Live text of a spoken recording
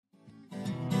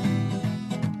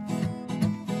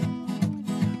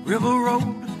River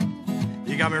Road,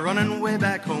 you got me running way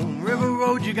back home. River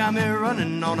Road, you got me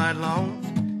running all night long.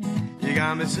 You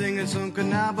got me singing some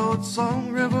canal boat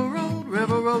song.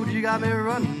 River Road, you got me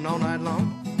running all night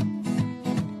long.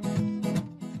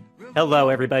 Hello,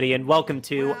 everybody, and welcome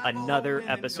to another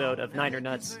episode of Niner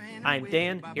Nuts. I'm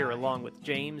Dan, here along with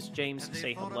James. James,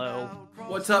 say hello.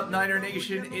 What's up, Niner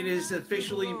Nation? It has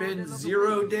officially been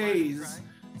 0 days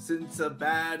since a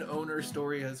bad owner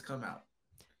story has come out.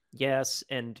 Yes,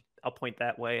 and I'll point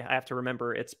that way. I have to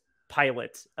remember it's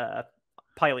pilot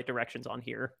directions on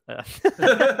here.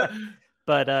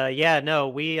 But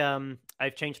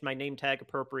I've changed my name tag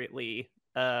appropriately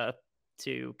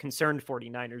to Concerned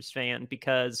 49ers fan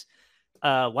because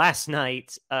last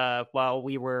night, while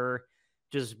we were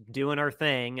just doing our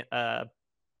thing,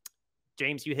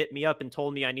 James, you hit me up and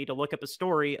told me I need to look up a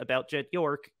story about Jed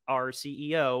York, our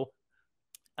CEO,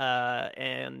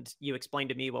 and you explained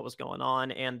to me what was going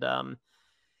on. And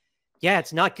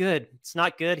it's not good. It's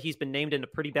not good. He's been named in a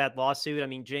pretty bad lawsuit. I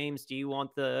mean, James, do you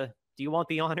want the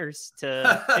honors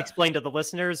to explain to the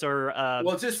listeners? Or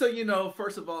well, just so you know,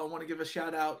 first of all, I want to give a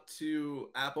shout out to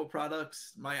Apple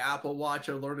products. My Apple Watch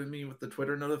alerted me with the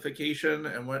Twitter notification,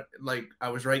 and I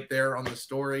was right there on the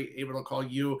story, able to call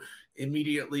you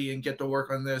immediately and get to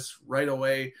work on this right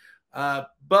away.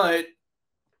 But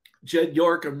Jed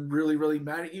York, I'm really, really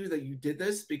mad at you that you did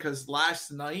this, because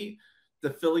last night the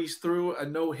Phillies threw a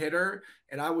no-hitter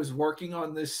and I was working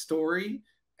on this story,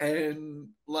 and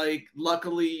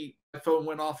luckily my phone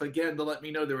went off again to let me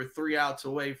know there were 3 outs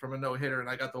away from a no-hitter, and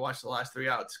I got to watch the last 3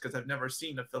 outs because I've never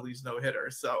seen a Phillies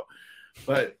no-hitter. So,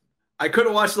 but I could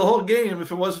have watched the whole game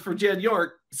if it wasn't for Jed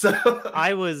York. So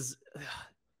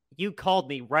you called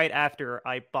me right after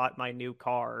I bought my new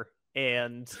car,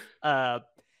 and I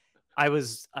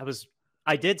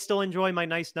did still enjoy my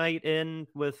nice night in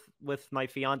with my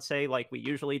fiance, like we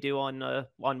usually do on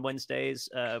Wednesdays.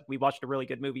 We watched a really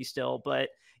good movie still, but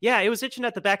yeah, it was itching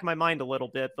at the back of my mind a little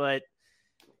bit. But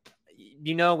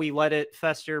we let it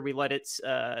fester. We let it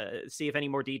see if any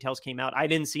more details came out. I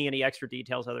didn't see any extra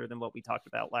details other than what we talked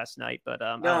about last night. But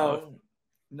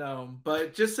no.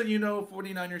 But just so you know,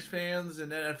 49ers fans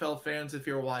and NFL fans, if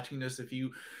you're watching this, if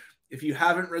you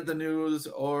haven't read the news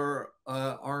or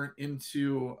aren't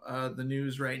into the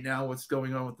news right now, what's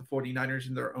going on with the 49ers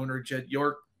and their owner, Jed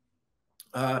York,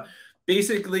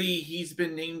 basically he's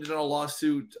been named in a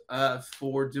lawsuit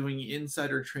for doing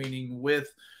insider trading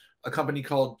with a company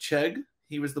called Chegg.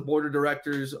 He was the board of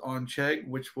directors on Chegg,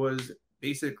 which was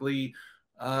basically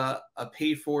a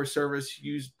paid-for service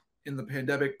used in the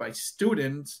pandemic by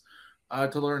students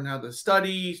to learn how to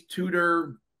study,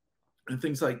 tutor, and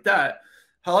things like that.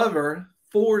 However,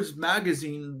 Forbes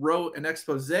magazine wrote an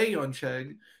expose on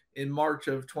Chegg in March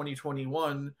of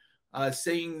 2021,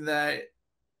 saying that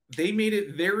they made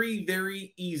it very,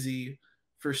 very easy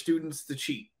for students to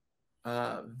cheat.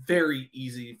 Very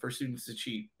easy for students to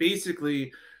cheat.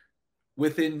 Basically,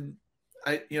 within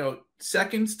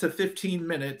seconds to 15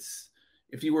 minutes,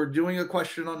 if you were doing a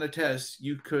question on a test,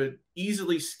 you could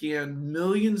easily scan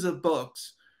millions of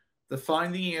books to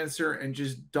find the answer and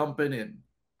just dump it in.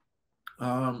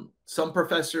 Some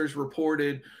professors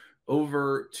reported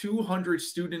over 200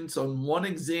 students on one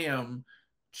exam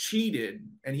cheated,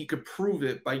 and he could prove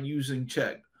it by using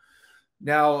Chegg.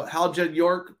 Now, how Jed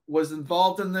York was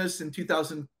involved in this in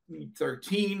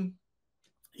 2013,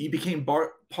 he became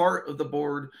part of the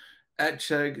board at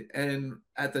Chegg, and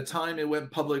at the time it went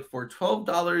public for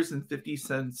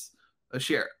 $12.50 a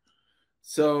share.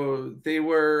 So they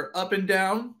were up and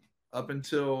down up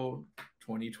until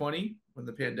 2020 when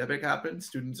the pandemic happened.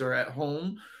 Students are at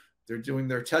home. They're doing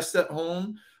their tests at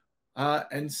home.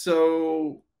 And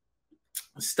so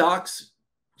stocks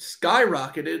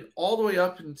skyrocketed all the way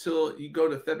up until you go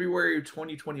to February of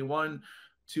 2021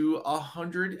 to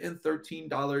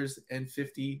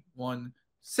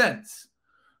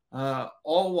 $113.51.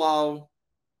 All while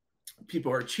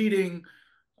people are cheating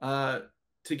to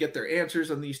get their answers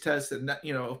on these tests. And,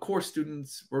 of course,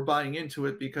 students were buying into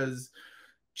it because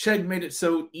Chegg made it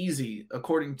so easy,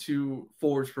 according to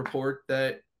Forbes report,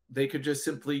 that they could just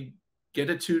simply get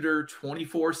a tutor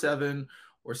 24/7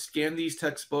 or scan these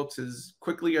textbooks as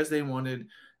quickly as they wanted,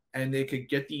 and they could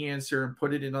get the answer and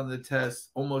put it in on the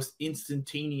test almost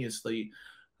instantaneously.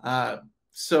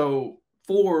 So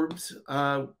Forbes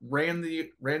ran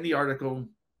the article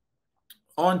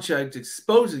on Chegg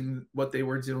exposing what they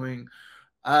were doing,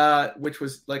 which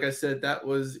was, like I said, that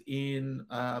was in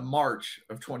March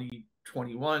of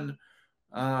 2021.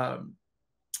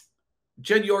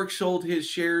 Jed York sold his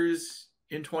shares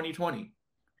in 2020.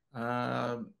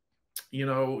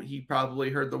 He probably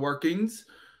heard the workings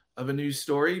of a news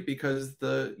story because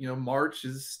March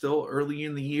is still early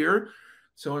in the year.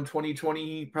 So in 2020,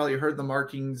 he probably heard the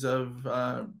markings of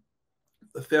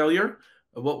the failure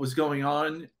of what was going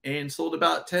on and sold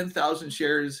about 10,000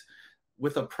 shares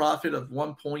with a profit of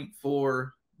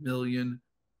 $1.4 million.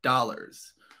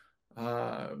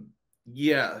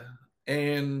 Yeah.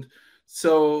 And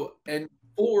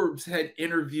Forbes had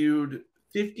interviewed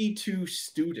 52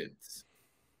 students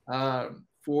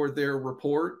for their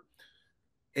report.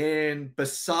 And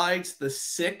besides the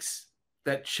 6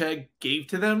 that Chegg gave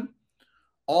to them,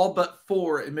 all but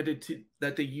 4 admitted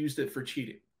that they used it for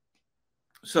cheating.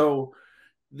 So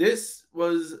this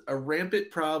was a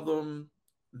rampant problem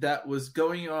that was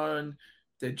going on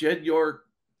that Jed York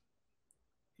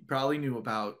probably knew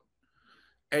about.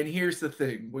 And here's the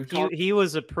thing. He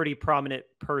was a pretty prominent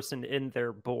person in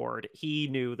their board. He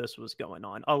knew this was going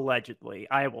on, allegedly.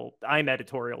 I'm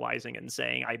editorializing and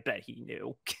saying I bet he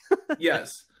knew.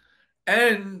 Yes.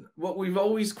 And what we've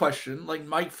always questioned, like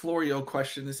Mike Florio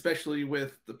questioned, especially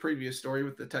with the previous story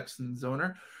with the Texans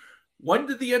owner, when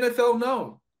did the NFL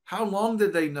know? How long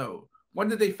did they know? When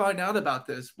did they find out about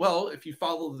this? Well, if you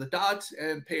follow the dots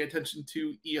and pay attention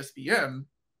to ESPN,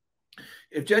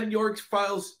 if Jed York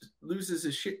sells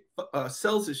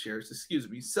his shares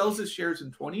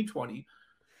in 2020,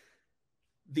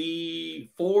 the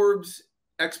Forbes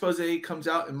expose comes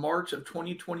out in March of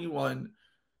 2021.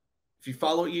 If you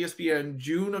follow ESPN,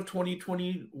 June of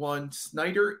 2021,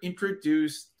 Snyder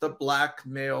introduced the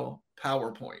blackmail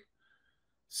PowerPoint.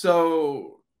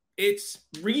 So it's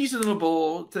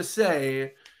reasonable to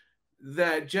say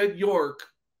that Jed York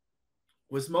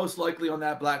was most likely on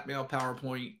that blackmail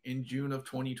PowerPoint in June of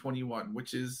 2021,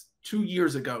 which is 2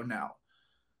 years ago now.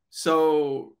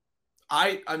 So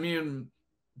I mean,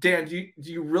 Dan, do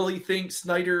you really think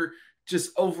Snyder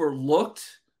just overlooked,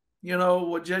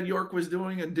 what Jed York was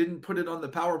doing and didn't put it on the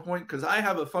PowerPoint? Because I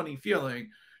have a funny feeling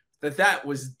that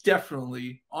was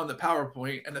definitely on the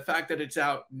PowerPoint, and the fact that it's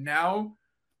out now,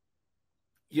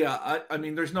 yeah, I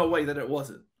mean, there's no way that it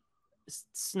wasn't.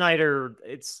 Snyder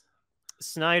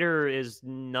is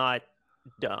not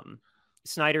dumb.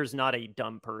 Snyder's not a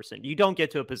dumb person. You don't get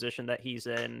to a position that he's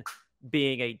in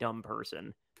being a dumb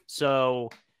person. So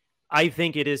I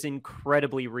think it is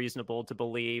incredibly reasonable to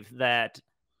believe that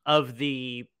of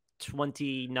the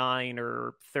 29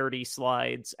 or 30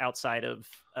 slides outside of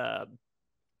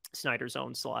Snyder's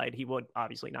own slide, he would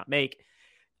obviously not make.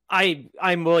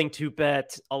 I'm willing to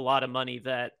bet a lot of money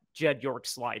that Jed York's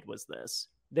slide was this.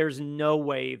 There's no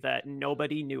way that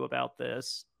nobody knew about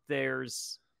this.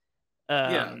 There's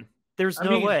no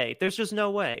way. There's just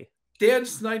no way. Dan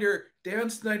Snyder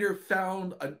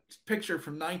found a picture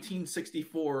from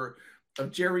 1964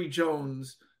 of Jerry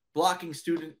Jones blocking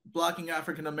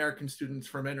African American students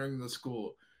from entering the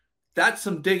school. That's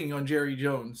some digging on Jerry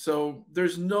Jones. So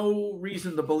there's no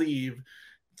reason to believe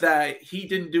that he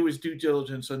didn't do his due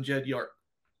diligence on Jed York.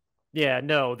 Yeah,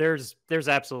 no, there's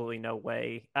absolutely no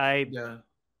way. I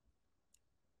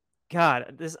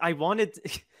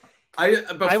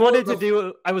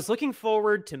was looking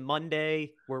forward to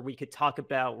Monday where we could talk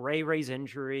about Ray's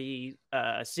injury,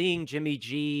 seeing Jimmy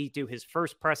G do his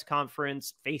first press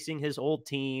conference, facing his old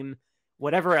team,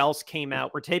 whatever else came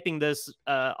out. We're taping this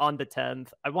on the 10th.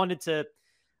 I wanted to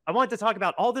talk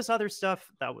about all this other stuff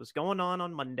that was going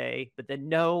on Monday, but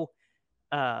then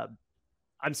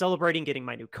I'm celebrating getting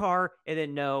my new car, and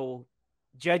then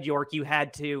Jed York,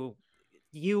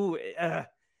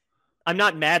 I'm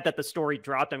not mad that the story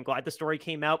dropped. I'm glad the story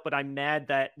came out, but I'm mad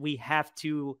that we have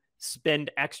to spend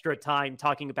extra time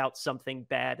talking about something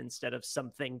bad instead of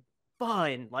something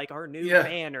fun, like our new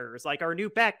banners, like our new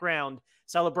background,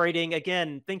 celebrating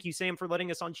again. Thank you, Sam, for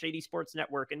letting us on Shady Sports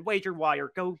Network and Wager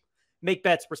Wire. Go make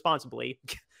bets responsibly.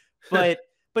 But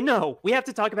no, we have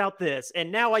to talk about this.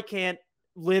 And now I can't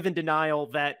live in denial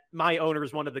that my owner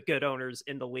is one of the good owners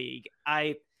in the league.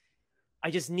 I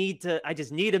just need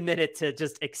a minute to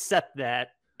just accept that.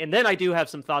 And then I do have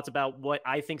some thoughts about what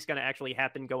I think is going to actually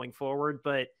happen going forward,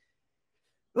 but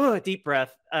deep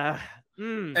breath.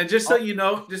 And just so you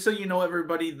know,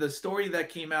 everybody, the story that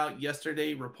came out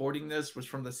yesterday reporting this was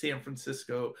from the San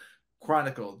Francisco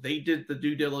Chronicle. They did the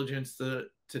due diligence to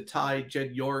tie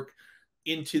Jed York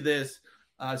into this.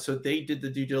 So they did the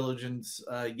due diligence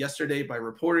yesterday by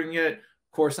reporting it.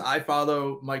 Of course, I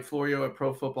follow Mike Florio at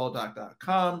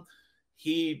profootballdoc.com.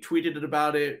 He tweeted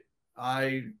about it.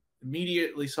 I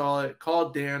immediately saw it,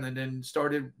 called Dan, and then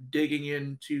started digging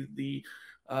into the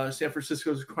San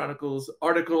Francisco Chronicle's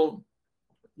article,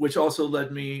 which also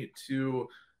led me to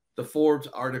the Forbes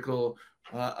article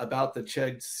about the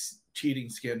Chegg cheating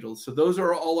scandal. So those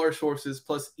are all our sources,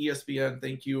 plus ESPN.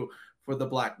 Thank you for the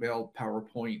blackmail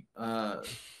PowerPoint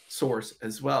source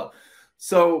as well.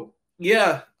 So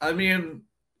yeah, I mean,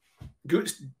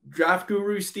 Draft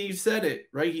Guru Steve said it,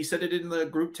 right? He said it in the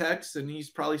group text, and he's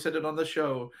probably said it on the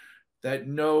show, that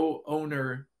no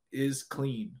owner is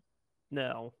clean.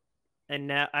 No. And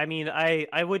now, I mean,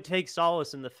 I would take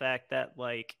solace in the fact that,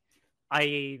 like,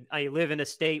 I live in a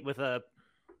state with a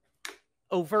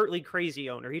overtly crazy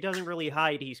owner. He doesn't really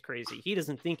hide he's crazy. He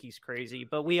doesn't think he's crazy,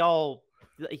 but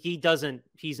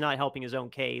he's not helping his own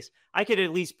case. I could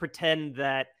at least pretend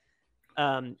that,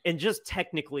 and just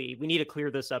technically, we need to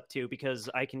clear this up too, because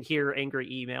I can hear angry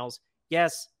emails.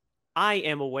 Yes, I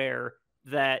am aware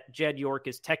that Jed York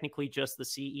is technically just the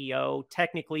CEO,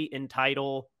 technically in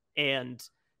title, and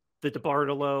the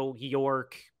DeBartolo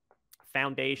York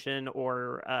Foundation,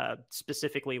 or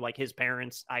specifically like his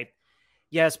parents.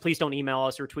 Yes, please don't email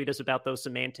us or tweet us about those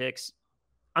semantics.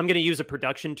 I'm going to use a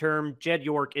production term. Jed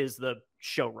York is the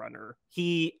showrunner.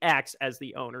 He acts as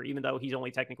the owner, even though he's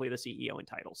only technically the CEO in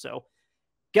title. So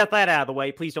get that out of the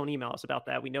way. Please don't email us about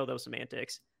that. We know those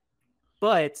semantics.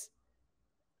 But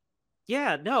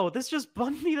yeah, no, this just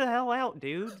bummed me the hell out,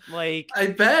 dude. Like, I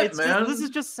bet, man. This is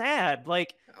just sad.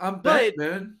 Like,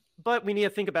 man. But we need to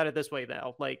think about it this way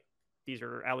now. Like, these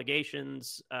are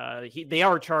allegations. They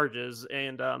are charges,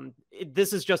 and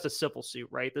this is just a civil suit,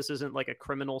 right? This isn't like a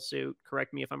criminal suit.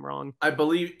 Correct me if I'm wrong. I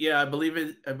believe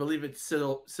it's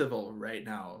civil right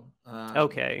now.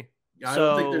 Okay. I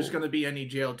don't think there's going to be any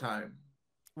jail time.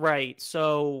 Right.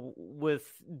 So with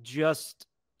just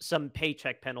some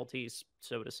paycheck penalties,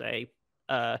 so to say,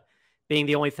 being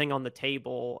the only thing on the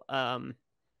table, I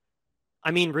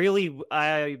mean, really,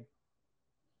 I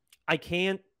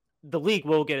can't. The league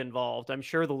will get involved. I'm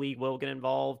sure the league will get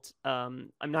involved.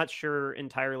 I'm not sure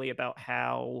entirely about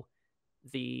how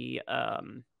the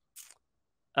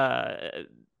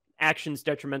actions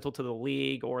detrimental to the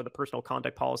league or the personal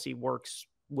conduct policy works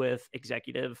with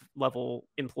executive level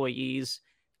employees.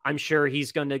 I'm sure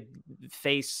he's going to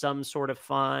face some sort of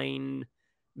fine,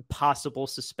 possible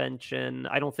suspension.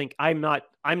 I'm not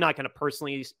going to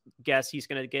personally guess he's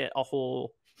going to get a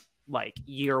whole like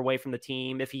year away from the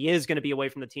team. If he is going to be away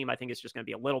from the team, I think it's just going to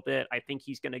be a little bit. I think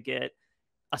he's going to get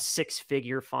a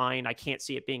 6-figure fine. I can't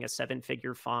see it being a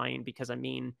 7-figure fine because, I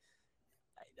mean,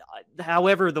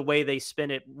 however the way they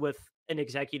spin it with an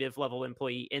executive level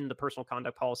employee in the personal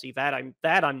conduct policy, that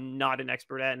I'm not an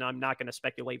expert at, and I'm not going to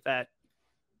speculate that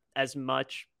as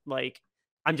much. Like,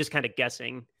 I'm just kind of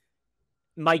guessing.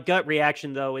 My gut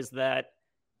reaction though is that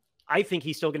I think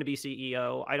he's still going to be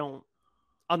CEO. I don't,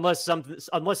 unless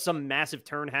some massive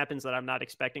turn happens that I'm not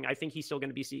expecting. I think he's still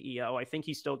going to be CEO. I think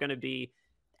he's still going to be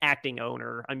acting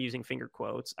owner. I'm using finger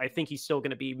quotes. I think he's still going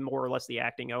to be more or less the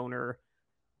acting owner.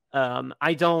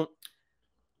 I just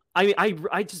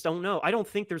don't know. I don't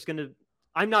think there's going to,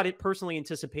 I'm not personally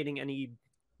anticipating any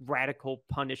radical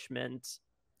punishment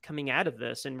coming out of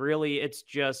this. And really it's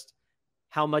just,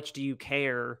 how much do you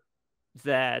care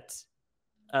that,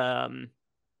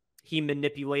 he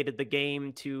manipulated the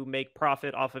game to make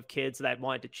profit off of kids that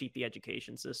wanted to cheat the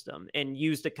education system and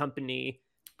used a company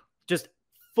just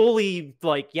fully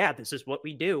like, yeah, this is what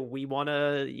we do. We want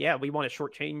to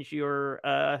shortchange your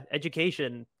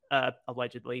education,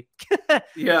 allegedly.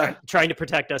 Yeah. Trying to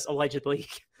protect us, allegedly.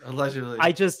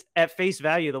 I just, at face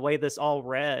value, the way this all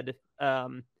read,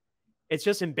 it's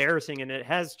just embarrassing, and it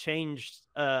has changed.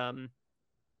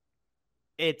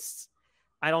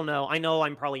 I don't know. I know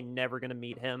I'm probably never going to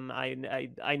meet him.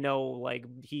 I know, like,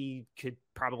 he could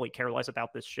probably care less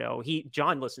about this show.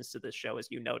 John listens to this show, as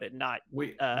you noted.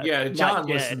 John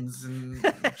listens, and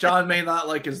John may not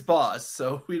like his boss,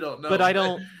 so we don't know. But I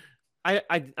don't. I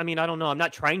mean, I don't know. I'm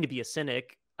not trying to be a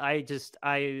cynic. I'm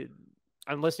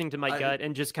listening to my gut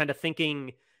and just kind of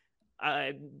thinking.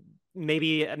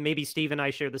 Maybe Steve and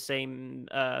I share the same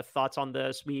thoughts on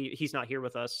this. He's not here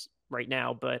with us right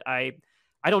now, but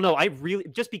I don't know. I really,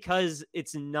 just because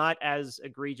it's not as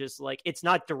egregious, like it's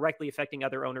not directly affecting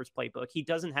other owners' playbook. He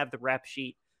doesn't have the rap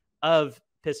sheet of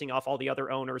pissing off all the other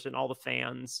owners and all the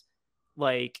fans.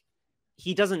 Like,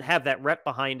 he doesn't have that rep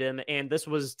behind him. And this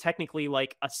was technically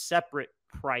like a separate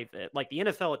private, like the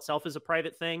NFL itself is a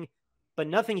private thing, but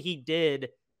nothing he did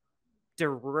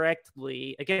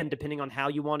directly, again, depending on how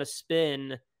you want to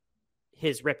spin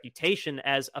his reputation,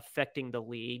 as affecting the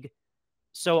league.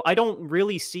 So I don't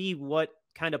really see what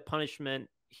kind of punishment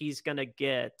he's gonna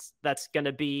get that's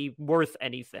gonna be worth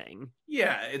anything.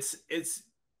 Yeah, it's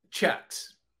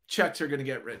checks are gonna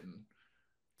get written.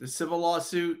 The civil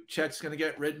lawsuit, checks gonna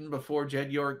get written before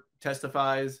Jed York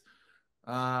testifies,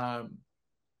 and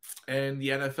the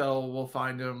NFL will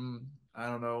find him, I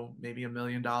don't know, maybe $1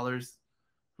 million,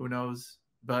 who knows.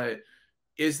 But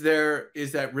is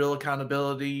that real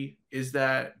accountability? Is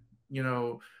that,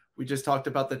 we just talked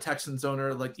about the Texans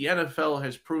owner, like the NFL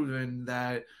has proven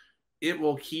that it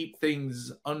will keep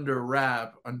things under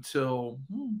wrap until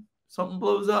something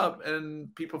blows up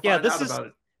and people find out about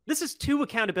it. This is 2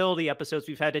 accountability episodes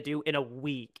we've had to do in a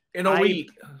week.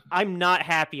 I'm not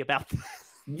happy about this.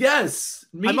 Yes,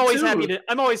 I'm always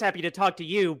happy to talk to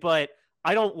you, but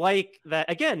I don't like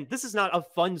that. Again, this is not a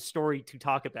fun story to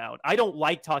talk about. I don't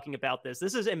like talking about this.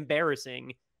 This is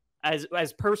embarrassing as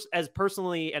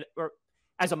personally or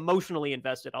as emotionally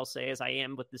invested, I'll say, as I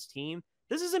am with this team.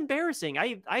 This is embarrassing.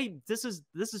 This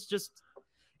is just,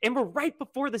 and we're right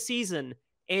before the season,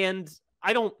 and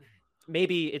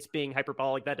maybe it's being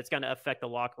hyperbolic that it's going to affect the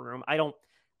locker room. I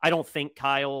don't think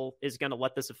Kyle is going to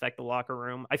let this affect the locker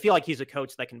room. I feel like he's a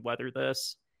coach that can weather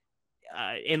this.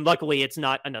 And luckily it's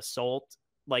not an assault.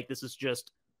 Like, this is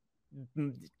just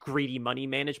greedy money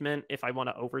management, if I want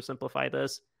to oversimplify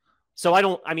this. So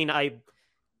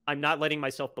I'm not letting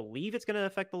myself believe it's going to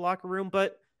affect the locker room,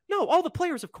 but no, all the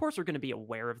players, of course, are going to be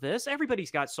aware of this. Everybody's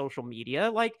got social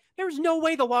media. Like, there's no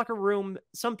way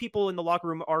some people in the locker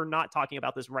room are not talking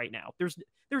about this right now.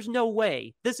 There's no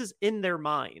way. This is in their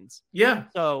minds. Yeah.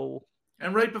 So,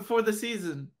 and right before the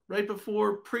season, right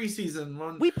before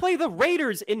preseason, we play the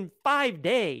Raiders in 5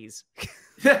 days.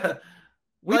 Yeah.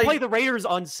 We play the Raiders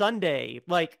on Sunday.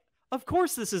 Like, of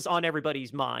course this is on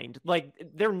everybody's mind. Like,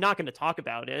 they're not going to talk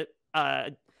about it.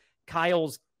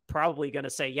 Kyle's probably going to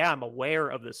say, yeah, I'm aware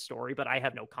of this story, but I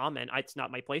have no comment. It's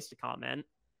not my place to comment.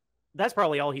 That's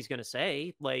probably all he's going to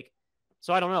say. Like,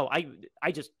 so I don't know.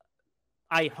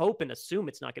 I hope and assume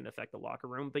it's not going to affect the locker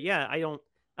room, but yeah, I don't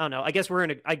know. I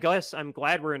guess I'm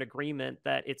glad we're in agreement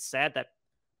that it's sad that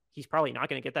he's probably not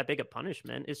going to get that big a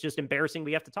punishment. It's just embarrassing.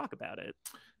 We have to talk about it.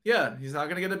 Yeah. He's not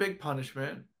going to get a big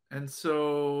punishment. And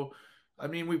so, I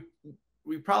mean,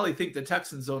 we probably think the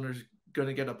Texans owner's going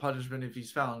to get a punishment if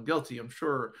he's found guilty. I'm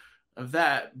sure of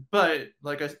that. But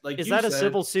is that a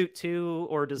civil suit too,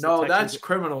 or does that's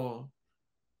criminal?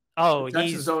 Oh, the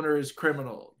Texans owner is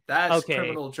criminal. That's okay.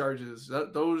 Criminal charges.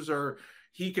 Those are,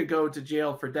 he could go to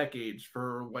jail for decades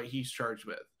for what he's charged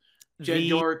with. Jed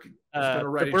York is going to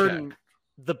write a check.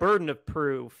 The burden of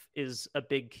proof is a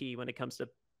big key when it comes to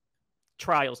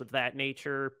trials of that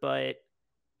nature. But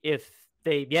if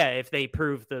they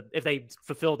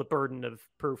fulfill the burden of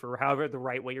proof, or however the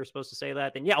right way you're supposed to say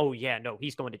that, then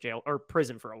he's going to jail or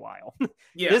prison for a while.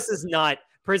 Yeah.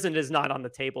 Prison is not on the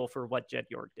table for what Jed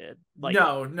York did.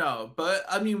 No. But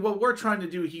I mean, what we're trying to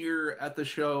do here at the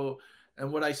show,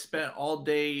 and what I spent all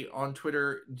day on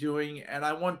Twitter doing, and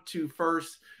I want to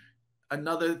first,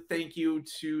 another thank you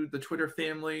to the Twitter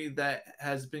family that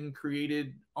has been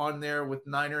created on there with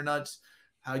Niner Nuts.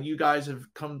 How you guys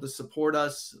have come to support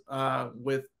us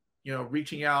with,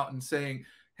 reaching out and saying,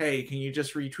 hey, can you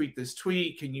just retweet this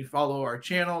tweet? Can you follow our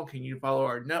channel? Can you follow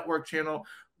our network channel?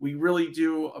 We really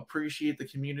do appreciate the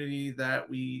community that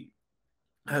we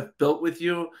have built with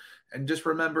you. And just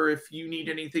remember, if you need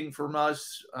anything from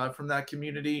us, from that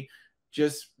community,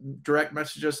 just direct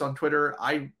message us on Twitter.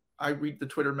 I read the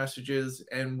Twitter messages,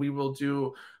 and we will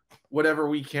do whatever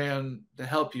we can to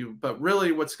help you. But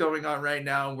really what's going on right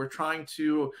now, we're trying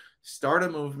to start a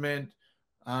movement.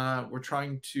 We're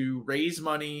trying to raise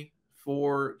money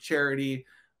for charity,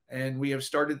 and we have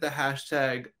started the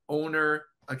hashtag owner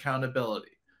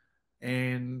accountability,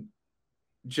 and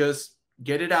just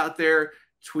get it out there,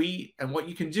 tweet. And what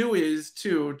you can do is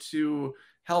to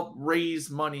help raise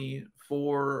money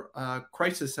for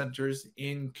crisis centers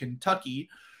in Kentucky.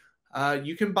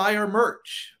 You can buy our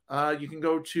merch. You can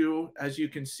go to, as you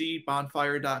can see,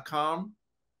 bonfire.com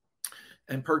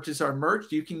and purchase our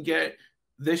merch. You can get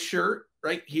this shirt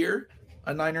right here,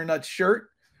 a Niner Nuts shirt,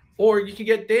 or you can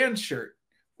get Dan's shirt,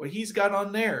 what he's got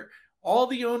on there. All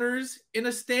the owners in a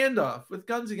standoff with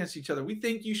guns against each other. We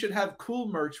think you should have cool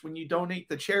merch when you donate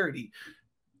to charity.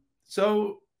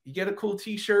 So you get a cool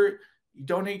t-shirt, you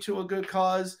donate to a good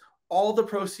cause. All the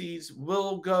proceeds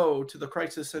will go to the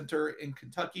crisis center in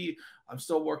Kentucky. I'm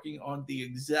still working on the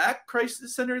exact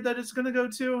crisis center that it's going to go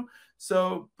to.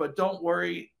 So, but don't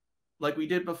worry. Like we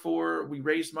did before, we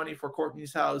raised money for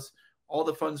Courtney's house. All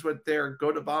the funds went there.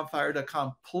 Go to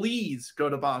bonfire.com. Please go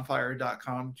to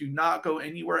bonfire.com. Do not go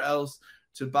anywhere else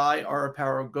to buy our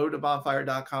apparel. Go to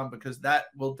bonfire.com, because that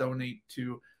will donate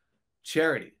to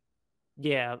charity.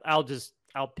 Yeah, I'll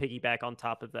piggyback on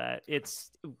top of that.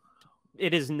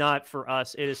 It is not for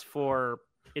us. It's for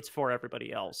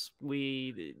everybody else.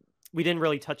 We didn't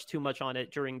really touch too much on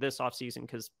it during this off season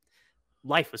because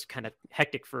life was kind of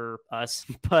hectic for us,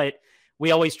 but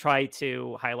we always try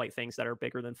to highlight things that are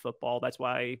bigger than football. That's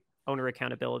why owner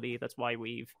accountability. That's why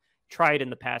we've tried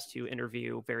in the past to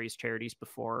interview various charities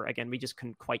before. Again, we just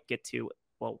couldn't quite get to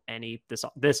any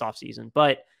this off season,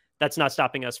 but that's not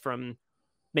stopping us from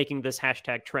making this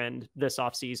hashtag trend this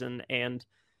off season. And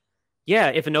yeah,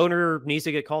 if an owner needs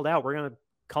to get called out, we're gonna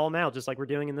call them out just like we're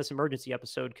doing in this emergency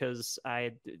episode, because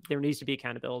there needs to be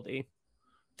accountability.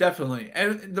 Definitely.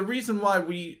 And the reason why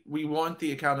we want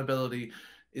the accountability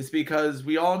is because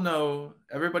we all know,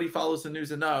 everybody follows the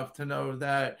news enough to know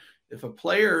that if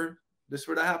this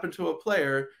were to happen to a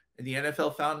player, and the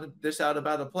NFL found this out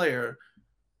about a player,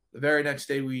 the very next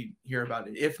day we hear about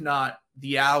it. If not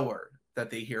the hour that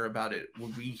they hear about it,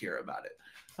 when we hear about it.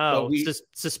 Oh,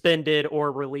 suspended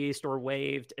or released or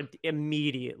waived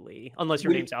immediately, unless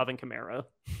your name's Alvin Kamara.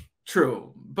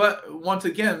 True. But once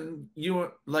again,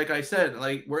 like I said,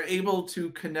 like, we're able to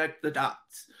connect the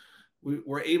dots.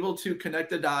 We're able to connect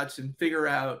the dots and figure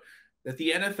out that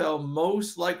the NFL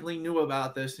most likely knew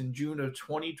about this in June of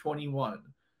 2021.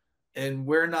 And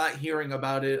we're not hearing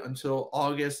about it until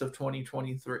August of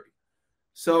 2023.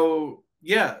 So,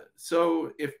 yeah.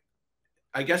 So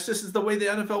I guess this is the way the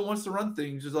NFL wants to run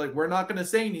things. Is like, we're not going to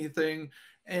say anything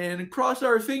and cross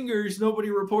our fingers nobody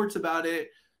reports about it.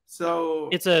 So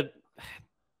it's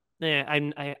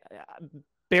I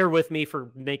bear with me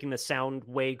for making this sound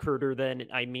way cruder than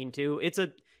I mean to. It's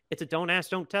a don't ask,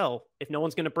 don't tell. If no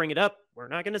one's going to bring it up, we're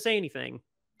not going to say anything.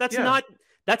 That's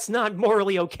not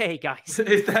morally okay, guys.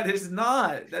 That is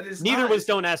not. Neither was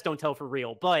don't ask, don't tell for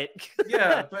real. But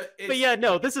yeah, but yeah,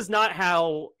 no, this is not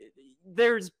how.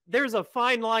 There's a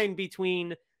fine line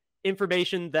between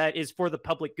information that is for the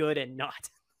public good and not.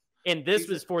 And this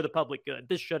was for the public good.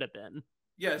 This should have been.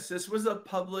 Yes, this was a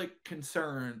public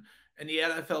concern, and the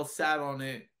NFL sat on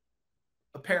it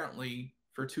apparently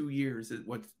for 2 years. Is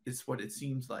what it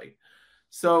seems like.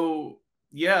 So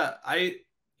yeah,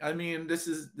 I mean, this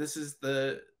is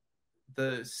the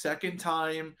second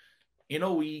time in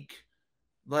a week.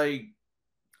 Like,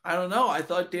 I don't know. I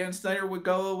thought Dan Snyder would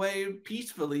go away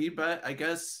peacefully, but I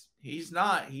guess he's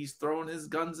not. He's throwing his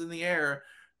guns in the air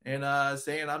and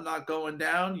saying, "I'm not going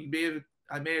down.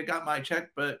 I may have got my check,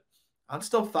 but I'm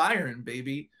still firing,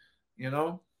 baby." You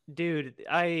know, dude.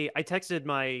 I texted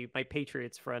my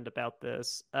Patriots friend about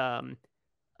this. I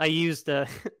used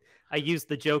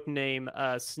the joke name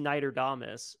Snyder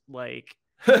Damas. Like,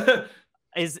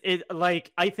 is it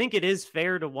like, I think it is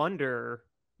fair to wonder,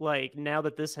 like, now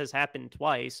that this has happened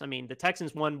twice. I mean, the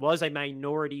Texans one was a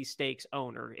minority stakes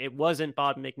owner. It wasn't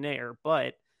Bob McNair,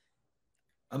 but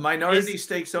a minority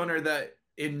stakes owner that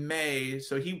in May,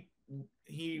 so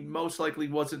he most likely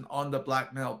wasn't on the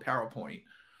blackmail PowerPoint.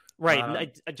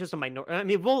 Right. Just a minority. I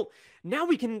mean, now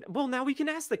we can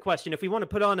ask the question if we want to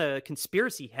put on a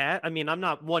conspiracy hat. I mean, I'm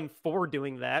not one for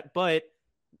doing that, but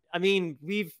I mean,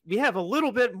 we have a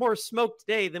little bit more smoke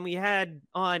today than we had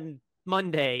on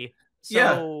Monday. So,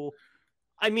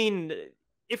 yeah. I mean,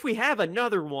 if we have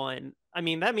another one, I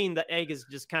mean, that means the egg is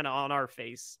just kind of on our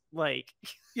face. Like,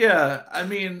 yeah, I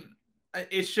mean,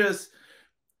 it's just,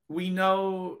 we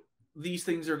know these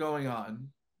things are going on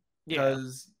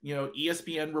because, you know,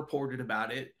 ESPN reported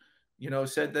about it, you know,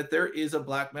 said that there is a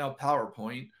blackmail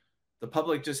PowerPoint. The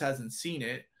public just hasn't seen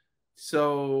it.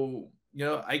 So, you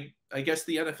know, I guess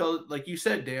the NFL, like you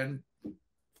said, Dan,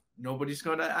 nobody's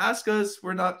going to ask us.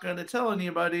 We're not going to tell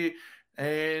anybody,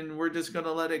 and we're just going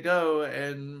to let it go.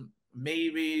 And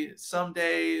maybe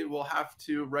someday we'll have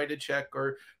to write a check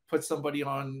or put somebody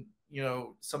on, you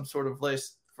know, some sort of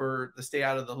list for the stay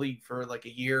out of the league for like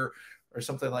a year or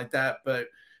something like that. But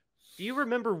do you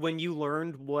remember when you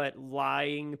learned what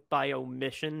lying by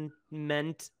omission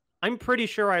meant? I'm pretty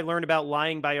sure I learned about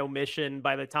lying by omission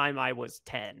by the time I was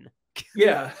 10.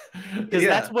 Yeah. Because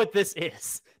that's what this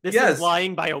is. This is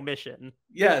lying by omission.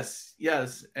 Yes.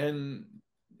 And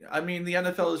I mean, the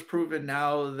NFL has proven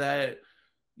now that,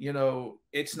 you know,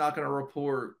 it's not going to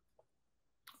report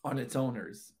on its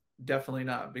owners. Definitely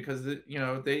not, because, you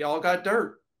know, they all got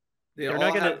dirt. They're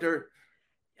all got dirt.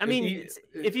 I mean,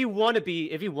 if you want to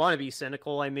be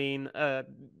cynical, I mean,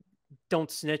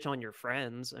 don't snitch on your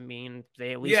friends. I mean,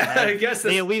 they at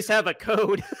least have a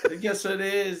code. I guess it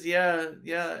is. Yeah.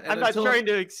 And I'm not trying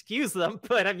to excuse them,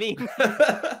 but I mean,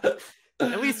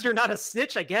 at least you're not a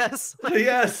snitch, I guess.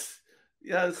 Yes.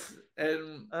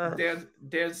 And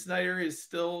Dan Snyder is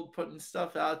still putting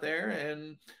stuff out there,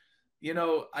 and you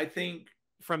know, I think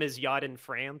from his yacht in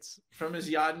France,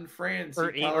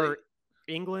 or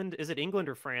England. Is it England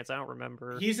or France? I don't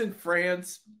remember. He's in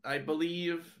France, I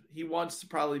believe. He wants to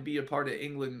probably be a part of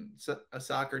England, a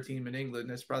soccer team in England.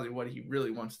 That's probably what he really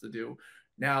wants to do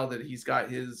now that he's got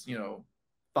his, you know,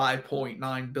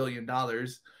 $5.9 billion.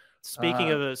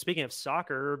 Speaking of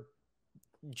soccer,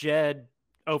 Jed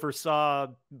oversaw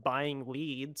buying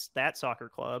Leeds, that soccer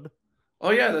club.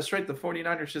 Oh, yeah, that's right. The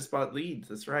 49ers just bought Leeds.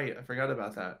 That's right. I forgot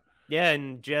about that. Yeah,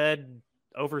 and Jed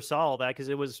oversaw that because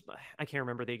it was, I can't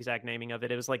remember the exact naming of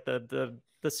it. It was like the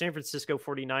San Francisco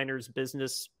 49ers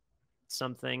business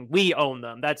something. We own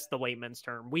them. That's the layman's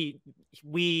term. We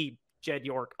Jed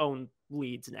York own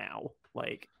Leeds now.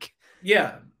 Like,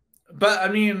 yeah, but I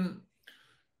mean,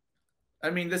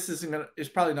 this it's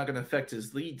probably not gonna affect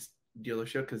his Leeds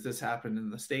dealership because this happened in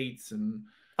the States. And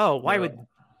why would?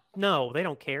 No, they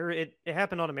don't care. It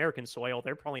happened on American soil.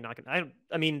 They're probably not gonna.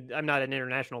 I mean, I'm not an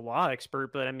international law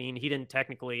expert, but I mean, he didn't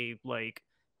technically, like,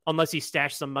 unless he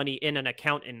stashed some money in an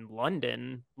account in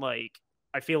London. Like,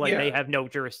 I feel like they have no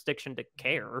jurisdiction to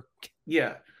care.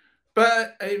 Yeah,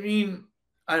 but I mean,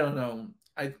 I don't know.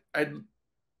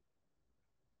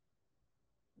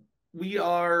 We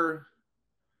are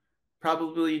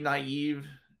probably naive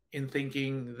in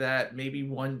thinking that maybe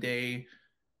one day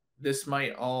this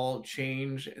might all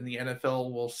change and the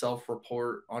NFL will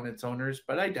self-report on its owners,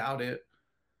 but I doubt it.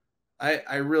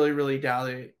 I really, really doubt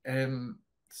it. And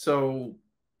so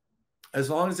as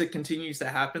long as it continues to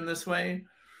happen this way,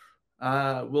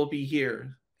 we'll be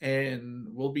here and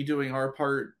we'll be doing our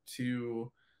part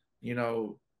to,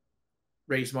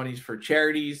 raise money for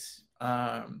charities,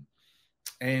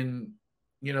 and,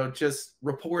 just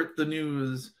report the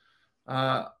news,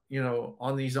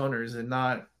 on these owners and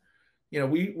not,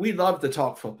 we love to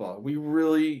talk football. We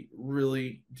really,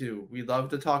 really do. We love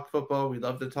to talk football. We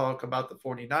love to talk about the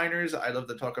 49ers. I love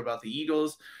to talk about the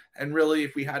Eagles. And really,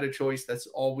 if we had a choice, that's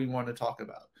all we want to talk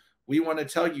about. We want to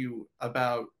tell you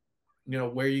about,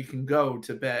 where you can go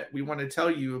to bet. We want to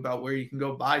tell you about where you can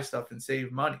go buy stuff and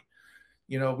save money.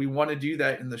 We want to do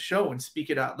that in the show and speak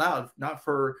it out loud, not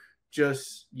for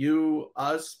just you,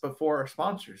 us, but for our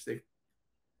sponsors. They've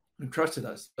trusted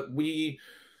us. But we,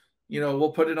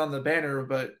 we'll put it on the banner,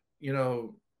 but,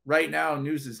 right now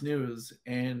news is news.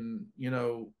 And,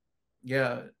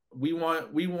 yeah, we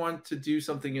want to do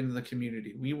something in the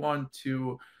community. We want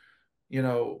to,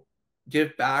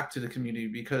 give back to the community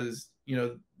because,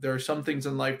 there are some things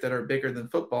in life that are bigger than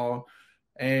football.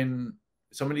 And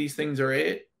some of these things are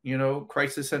it.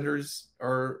 Crisis centers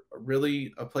are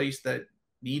really a place that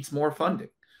needs more funding,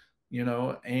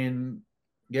 and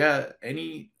yeah,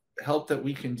 any help that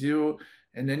we can do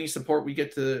and any support we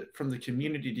get from the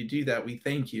community to do that, we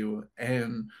thank you.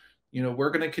 And, we're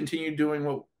going to continue doing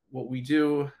what we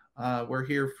do. We're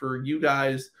here for you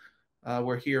guys.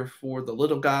 We're here for the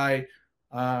little guy,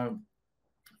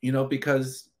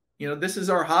 because, this is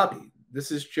our hobby.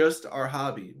 This is just our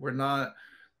hobby. We're not,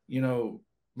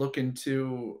 looking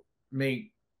to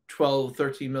make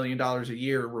 $12-13 million a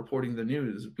year reporting the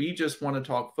news. We just want to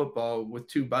talk football with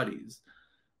two buddies.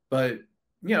 But,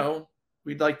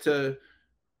 we'd like to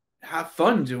have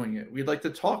fun doing it. We'd like to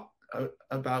talk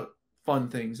about fun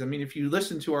things. I mean, if you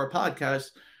listen to our podcast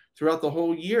throughout the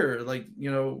whole year, like,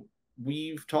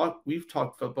 we've talked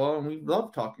football and we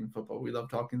love talking football. We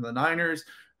love talking the Niners.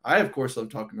 I, of course, love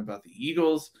talking about the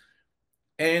Eagles.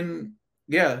 And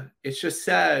yeah, it's just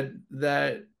sad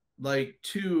that like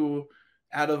 2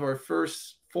 out of our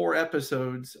first 4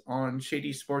 episodes on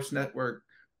Shady Sports Network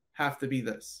have to be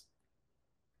this.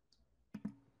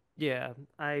 Yeah,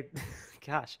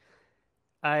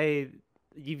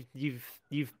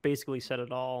 you've basically said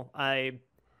it all. I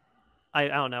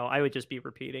don't know. I would just be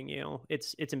repeating you.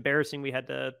 It's embarrassing we had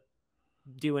to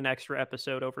do an extra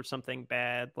episode over something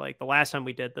bad. Like the last time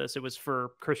we did this, it was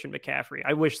for Christian McCaffrey.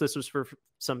 I wish this was for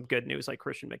some good news like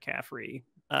Christian McCaffrey.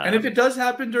 And if it does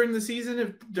happen during the season,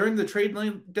 if during the trade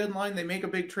deadline they make a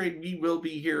big trade, we will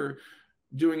be here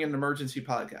doing an emergency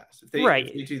podcast. If they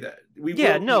do that, we will be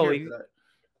here for that.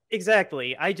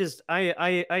 Exactly.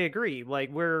 I agree.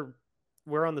 Like we're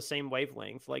on the same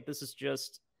wavelength. Like this is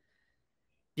just,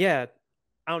 yeah,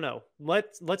 I don't know.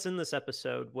 Let's end this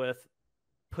episode with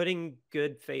putting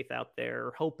good faith out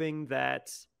there, hoping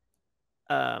that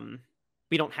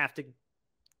we don't have to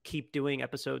keep doing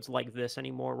episodes like this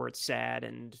anymore where it's sad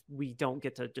and we don't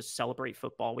get to just celebrate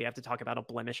football. We have to talk about a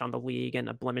blemish on the league and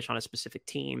a blemish on a specific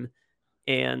team.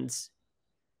 And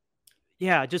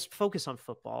yeah, just focus on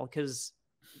football because,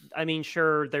 I mean,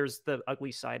 sure, there's the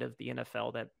ugly side of the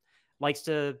NFL that likes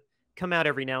to come out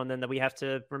every now and then that we have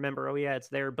to remember, oh yeah, it's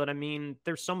there. But I mean,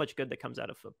 there's so much good that comes out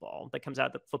of football, that comes out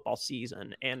of the football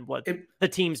season and what the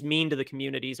teams mean to the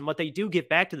communities and what they do give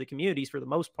back to the communities for the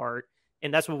most part.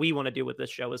 And that's what we want to do with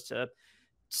this show is to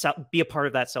be a part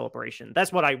of that celebration.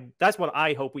 That's what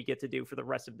I hope we get to do for the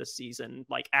rest of the season,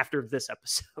 like after this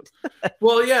episode.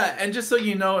 Well, yeah. And just so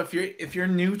you know, if you're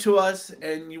new to us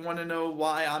and you want to know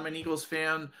why I'm an Eagles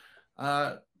fan,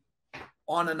 on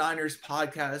a Niners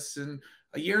podcast, and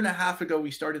a year and a half ago,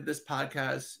 we started this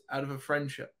podcast out of a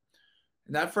friendship.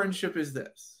 And that friendship is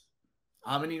this.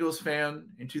 I'm an Eagles fan.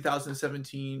 In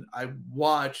 2017, I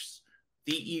watched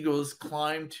the Eagles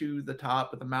climb to the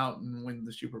top of the mountain and win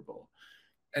the Super Bowl.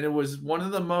 And it was one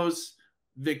of the most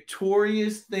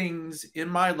victorious things in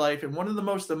my life and one of the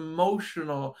most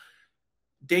emotional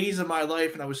days of my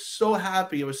life. And I was so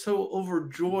happy. I was so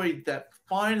overjoyed that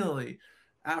finally,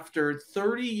 after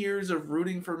 30 years of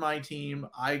rooting for my team,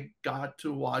 I got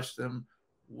to watch them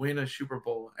win a Super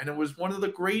Bowl. And it was one of the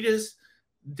greatest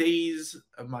days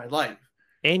of my life.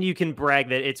 And you can brag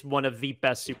that it's one of the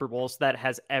best Super Bowls that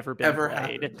has ever been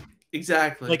played. Happened.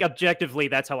 Exactly. Like, objectively,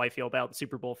 that's how I feel about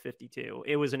Super Bowl 52.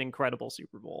 It was an incredible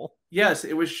Super Bowl. Yes,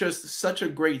 it was just such a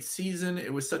great season.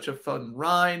 It was such a fun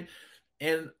ride.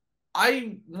 And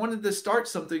I wanted to start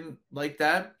something like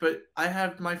that, but I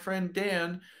have my friend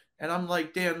Dan, and I'm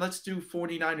like, Dan, let's do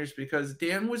 49ers, because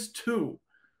Dan was two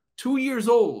years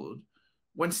old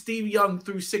when Steve Young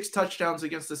threw 6 touchdowns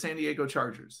against the San Diego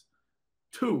Chargers.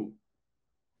 2.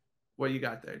 What you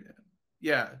got there, Dan?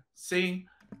 Yeah, see?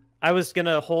 I was going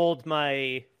to hold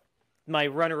my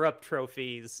runner-up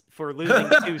trophies for losing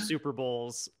 2 Super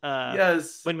Bowls.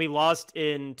 Yes. When we lost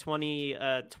in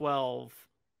 2012,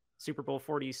 Super Bowl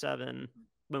 47,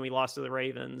 when we lost to the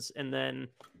Ravens, and then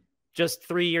just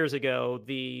 3 years ago,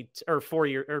 4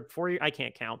 year, I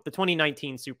can't count, the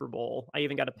 2019 Super Bowl. I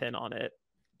even got a pin on it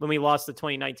when we lost the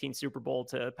 2019 Super Bowl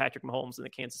to Patrick Mahomes and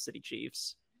the Kansas City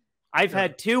Chiefs. I've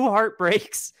had 2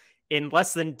 heartbreaks in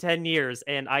less than 10 years,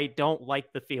 and I don't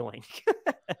like the feeling.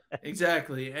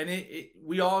 Exactly. And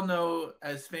we all know,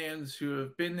 as fans who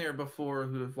have been there before,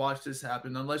 who have watched this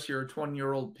happen, unless you're a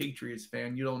 20-year-old Patriots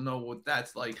fan, you don't know what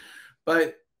that's like.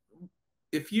 But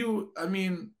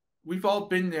we've all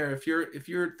been there. If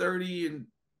you're 30 and,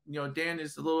 Dan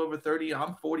is a little over 30,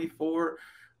 I'm 44,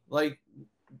 like,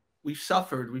 we've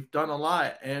suffered, we've done a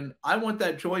lot. And I want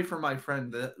that joy for my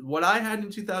friend. What I had in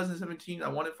 2017, I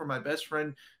want it for my best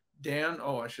friend, Dan.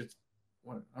 I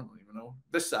don't even know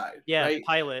this side. Yeah, right?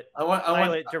 pilot. I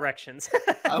want directions.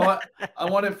 I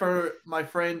want it for my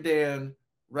friend Dan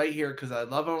right here, because I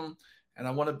love him and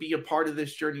I want to be a part of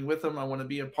this journey with him. I want to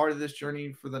be a part of this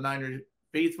journey for the Niners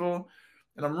faithful,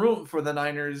 and I'm rooting for the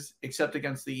Niners except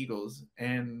against the Eagles.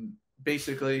 And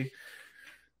basically,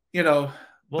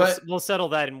 we'll settle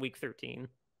that in week 13.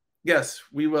 Yes,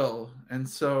 we will. And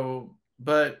so,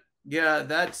 but yeah,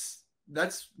 that's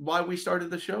why we started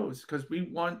the shows, because we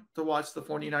want to watch the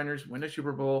 49ers win a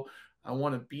Super Bowl. I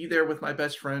want to be there with my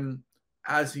best friend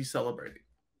as he's celebrating.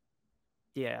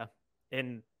 Yeah.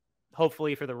 And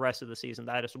hopefully for the rest of the season,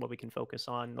 that is what we can focus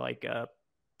on. Like,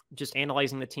 just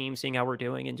analyzing the team, seeing how we're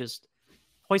doing, and just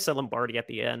hoist that Lombardi at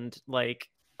the end. Like,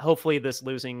 hopefully this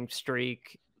losing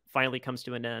streak finally comes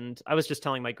to an end. I was just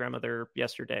telling my grandmother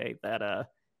yesterday that,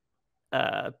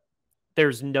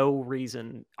 there's no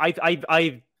reason. I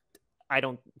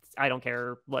don't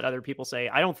care what other people say.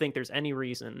 I don't think there's any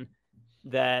reason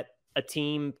that a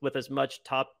team with as much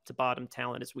top to bottom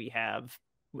talent as we have,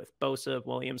 with Bosa,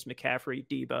 Williams, McCaffrey,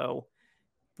 Debo,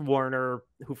 Warner,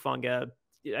 Hufanga,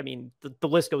 I mean, the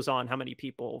list goes on, how many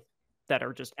people that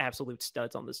are just absolute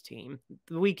studs on this team.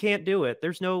 We can't do it.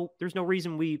 There's no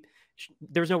reason we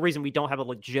don't have a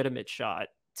legitimate shot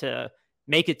to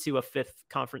make it to a 5th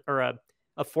conference or a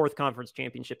 4th conference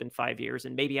championship in 5 years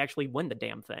and maybe actually win the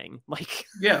damn thing. Like,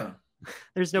 yeah,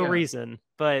 there's no reason,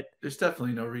 but there's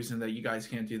definitely no reason that you guys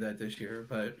can't do that this year.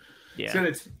 But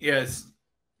yeah,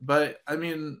 but I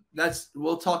mean,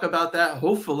 we'll talk about that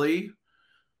hopefully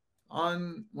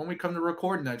on when we come to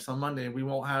record next on Monday. We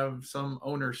won't have some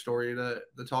owner story to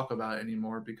talk about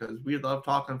anymore, because we love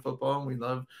talking football and we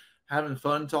love having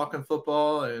fun talking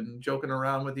football and joking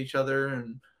around with each other.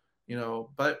 And,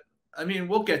 but I mean,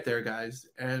 we'll get there, guys.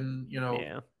 And,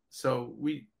 so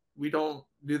we don't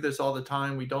do this all the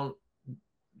time. We don't,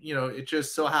 it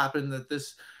just so happened that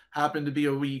this happened to be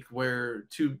a week where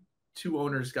two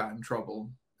owners got in trouble.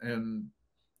 And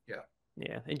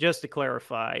yeah. And just to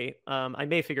clarify, I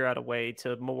may figure out a way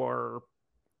to more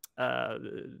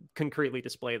concretely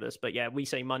display this, but yeah, we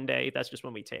say Monday. That's just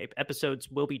when we tape.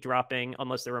 Episodes will be dropping,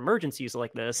 unless there are emergencies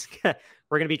like this. We're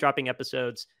going to be dropping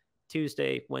episodes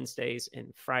Tuesday, Wednesdays,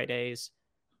 and Fridays.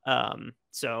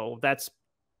 So that's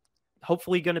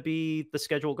hopefully going to be the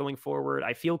schedule going forward.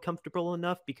 I feel comfortable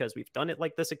enough because we've done it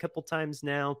like this a couple times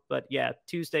now. But yeah,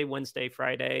 Tuesday, Wednesday,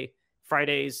 Friday.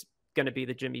 Friday's going to be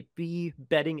the Jimmy B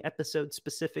betting episode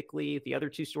specifically. The other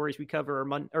 2 stories we cover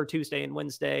are Tuesday and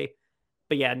Wednesday.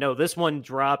 But yeah, no, this one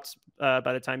dropped by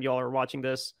the time y'all are watching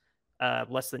this,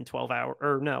 less than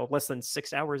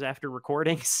 6 hours after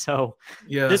recording. So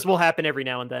yeah, this will happen every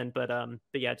now and then. But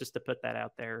yeah, just to put that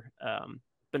out there.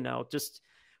 no, just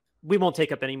we won't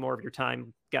take up any more of your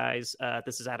time, guys.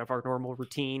 This is out of our normal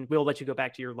routine. We'll let you go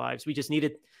back to your lives. We just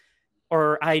needed,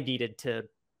 or I needed to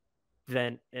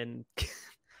vent, and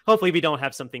hopefully we don't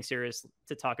have something serious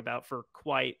to talk about for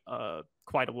quite a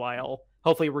while.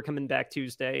 Hopefully we're coming back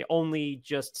Tuesday, only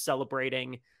just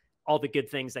celebrating all the good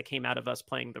things that came out of us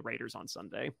playing the Raiders on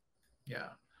Sunday. Yeah.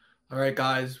 All right,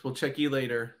 guys. We'll check you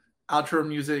later. Outro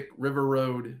music, River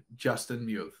Road, Justin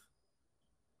Muth.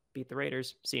 Beat the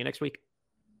Raiders. See you next week.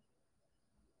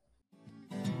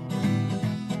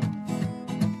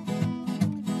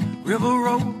 River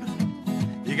Road,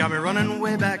 you got me running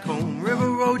way back home. River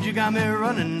Road, you got me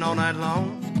running all night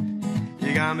long.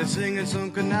 You got me singing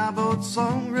some canal boat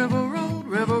song. River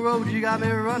Road, you got me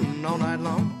running all night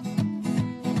long.